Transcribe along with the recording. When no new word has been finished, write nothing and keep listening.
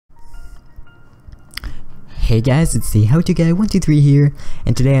Hey guys, it's the How To Guy 123 here,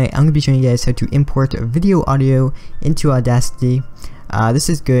 and today I'm going to be showing you guys how to import video audio into Audacity. This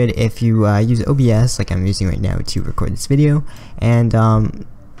is good if you use OBS, like I'm using right now to record this video, and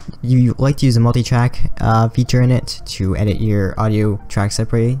you like to use a multi-track feature in it to edit your audio tracks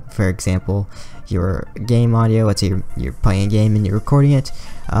separately. For example, your game audio, let's say you're playing a game and you're recording it,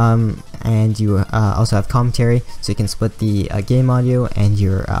 and you also have commentary, so you can split the game audio and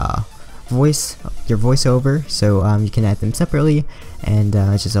your voiceover, so you can add them separately, and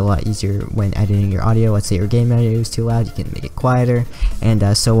it's just a lot easier when editing your audio. Let's say your game audio is too loud, you can make it quieter,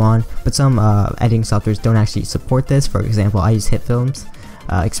 and so on. But some editing softwares don't actually support this. For example, I use Ffmpeg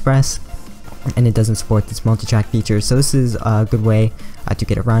Express, and it doesn't support this multi-track feature, so this is a good way to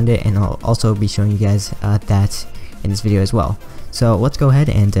get around it, and I'll also be showing you guys that in this video as well. So let's go ahead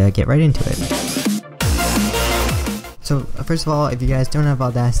and get right into it. So first of all, if you guys don't have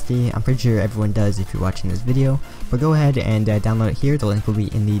Audacity, I'm pretty sure everyone does if you're watching this video, but go ahead and download it here. The link will be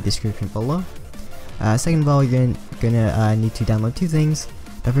in the description below. Second of all, you're gonna need to download two things.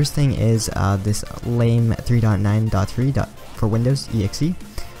 The first thing is this lame 3.9.3 for Windows exe.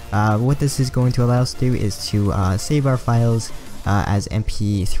 What this is going to allow us to do is to save our files as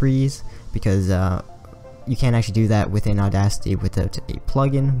MP3s, because you can't actually do that within Audacity without a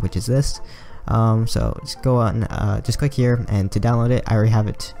plugin, which is this. So just go on, just click here, and to download it, I already have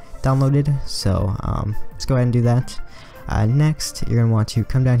it downloaded, so let's go ahead and do that. Next, you're going to want to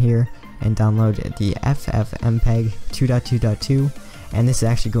come down here and download the Ffmpeg 2.2.2, and this is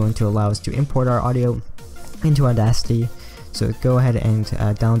actually going to allow us to import our audio into Audacity. So go ahead and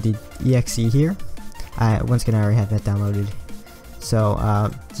download the exe here. Once again, I already have that downloaded, so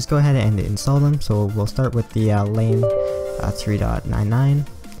just go ahead and install them. So we'll start with the lame 3.99,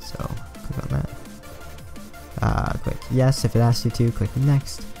 so click on that, click yes if it asks you to, click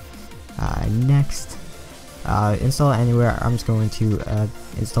next, next, install it anywhere. I'm just going to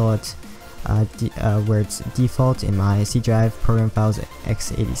install it where it's default in my C drive, program files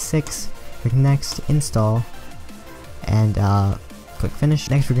x86, click next, install, and click finish.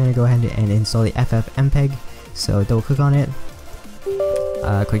 Next we're going to go ahead and install the Ffmpeg, so double click on it,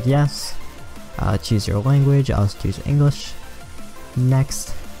 click yes, choose your language, I'll choose English,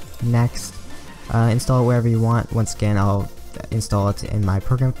 next, next, install it wherever you want. Once again, I'll install it in my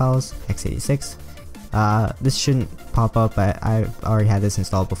program files x86. This shouldn't pop up, but I've already had this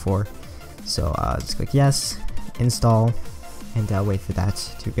installed before, so just click yes, install, and wait for that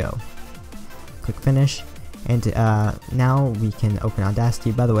to go. Click finish, and now we can open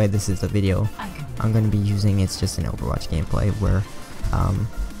Audacity. By the way, this is the video I'm going to be using. It's just an Overwatch gameplay where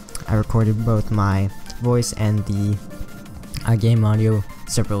I recorded both my voice and the game audio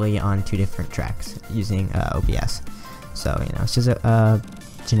separately on two different tracks using OBS. So, you know, it's just a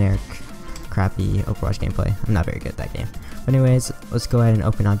generic, crappy Overwatch gameplay. I'm not very good at that game. But anyways, let's go ahead and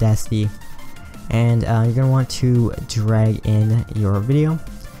open Audacity, and you're going to want to drag in your video.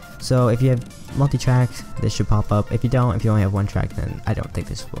 So if you have multi-track, this should pop up. If you don't, if you only have one track, then I don't think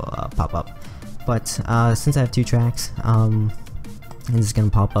this will pop up. But since I have two tracks, this is going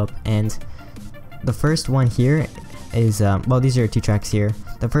to pop up, and the first one here is, well, these are two tracks here.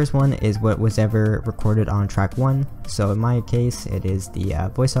 The first one is what was ever recorded on track 1, so in my case it is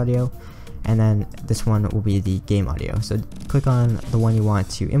the voice audio, and then this one will be the game audio. So click on the one you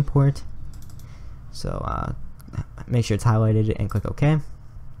want to import, so make sure it's highlighted and click OK.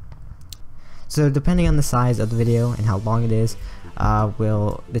 So depending on the size of the video and how long it is,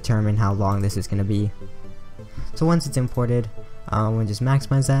 will determine how long this is going to be. So once it's imported, we'll just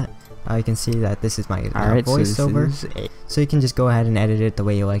maximize that. You can see that this is my voiceover, so you can just go ahead and edit it the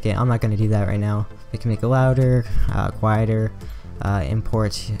way you like it. I'm not going to do that right now. You can make it louder, quieter,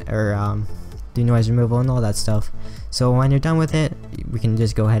 import, or do noise removal and all that stuff. So when you're done with it, we can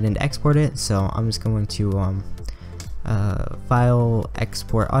just go ahead and export it. So I'm just going to file,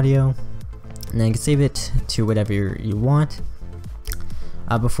 export audio, and then you can save it to whatever you want.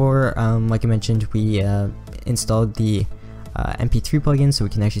 Before, like I mentioned, we installed the MP3 plugin, so we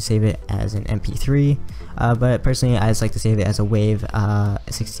can actually save it as an MP3, but personally I just like to save it as a WAV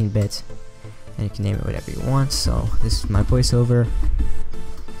 16-bit, and you can name it whatever you want. So this is my voiceover,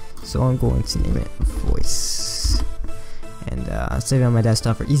 so I'm going to name it voice, and save it on my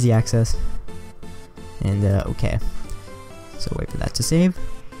desktop for easy access, and okay, so wait for that to save.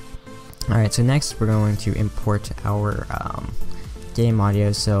 Alright, so next we're going to import our game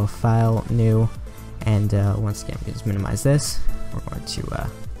audio, so file, new, and once again, we can just minimize this. We're going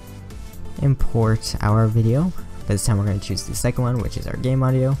to import our video. This time we're going to choose the second one, which is our game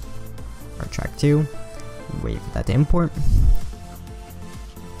audio, our track 2. Wait for that to import.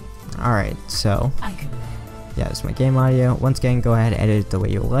 Alright, so yeah, that's my game audio. Once again, go ahead and edit it the way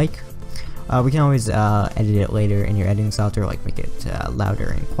you like. We can always edit it later in your editing software, like make it louder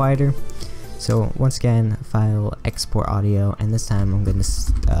and quieter. So once again, file, export audio, and this time I'm going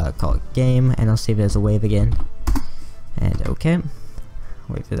to call it game, and I'll save it as a wave again. And okay,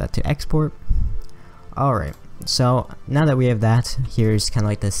 wait for that to export. Alright, so now that we have that, here's kind of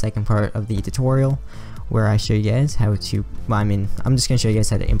like the second part of the tutorial, where I show you guys how to, well, I mean, I'm just going to show you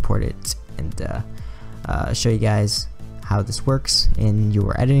guys how to import it, and show you guys how this works in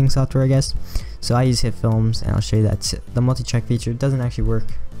your editing software, I guess. So I use HitFilms, and I'll show you that the multi-track feature doesn't actually work.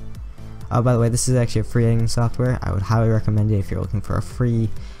 By the way, this is actually a free editing software. I would highly recommend it if you're looking for a free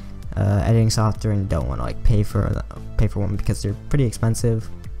editing software and don't want to like pay for one because they're pretty expensive,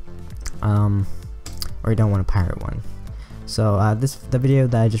 or you don't want to pirate one. So the video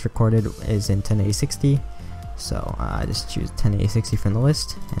that I just recorded is in 1080-60. So I just choose 1080-60 from the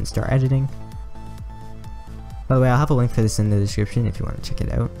list and start editing. By the way, I'll have a link for this in the description if you want to check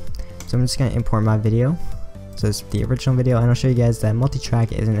it out. So I'm just gonna import my video. So it's the original video, and I'll show you guys that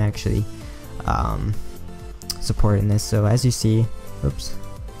multi-track isn't actually supported in this. So as you see, oops,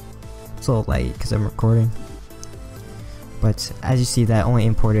 it's a little late because I'm recording, but as you see, that only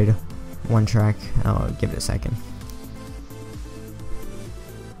imported one track. I'll give it a second.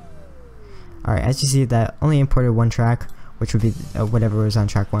 Alright, as you see, that only imported one track, which would be whatever was on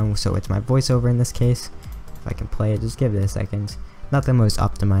track 1, so it's my voiceover in this case. If I can play it, just give it a second. Not the most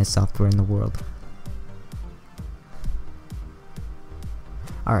optimized software in the world.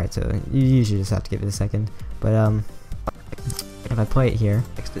 Alright, so you usually just have to give it a second, but if I play it here,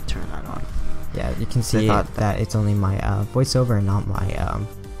 to turn that on. Yeah, you can see that it's only my voiceover and not my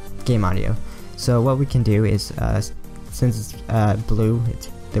game audio. So what we can do is, since it's blue,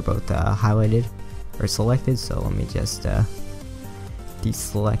 they're both highlighted or selected, so let me just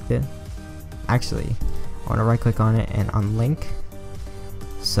deselect it. Actually, I want to right click on it and unlink,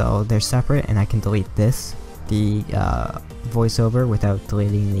 so they're separate, and I can delete this, the voiceover, without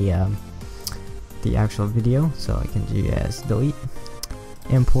deleting the actual video. So I can do as delete,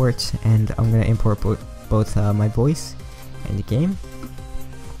 import, and I'm going to import both my voice and the game.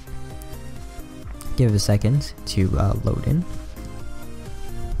 Give it a second to load in.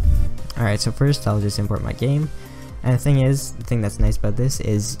 Alright, so first I'll just import my game, and the thing that's nice about this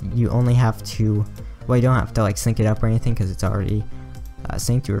is you only have to, well, you don't have to like sync it up or anything because it's already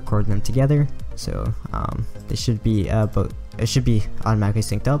synced. You record them together, so they should be it should be automatically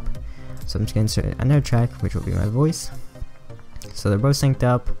synced up. So I'm just going to insert another track, which will be my voice. So they're both synced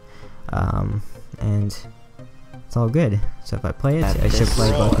up, and it's all good. So if I play it, I should play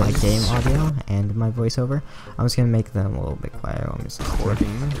both my game audio and my voiceover. I'm just gonna make them a little bit quieter. I'm just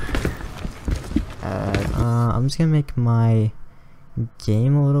gonna make my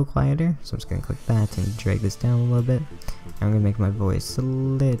game a little quieter. So I'm just gonna click that and drag this down a little bit. And I'm gonna make my voice a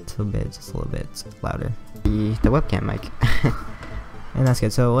little bit, just a little bit louder. The webcam mic. And that's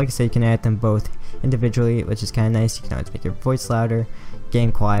good. So like I said, you can add them both individually, which is kind of nice. You can always make your voice louder,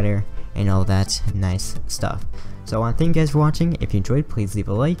 game quieter, and all that nice stuff. So I want to thank you guys for watching. If you enjoyed, please leave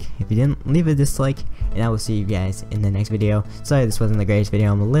a like. If you didn't, leave a dislike, and I will see you guys in the next video. Sorry this wasn't the greatest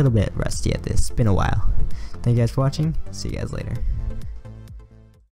video, I'm a little bit rusty at this, it's been a while. Thank you guys for watching, see you guys later.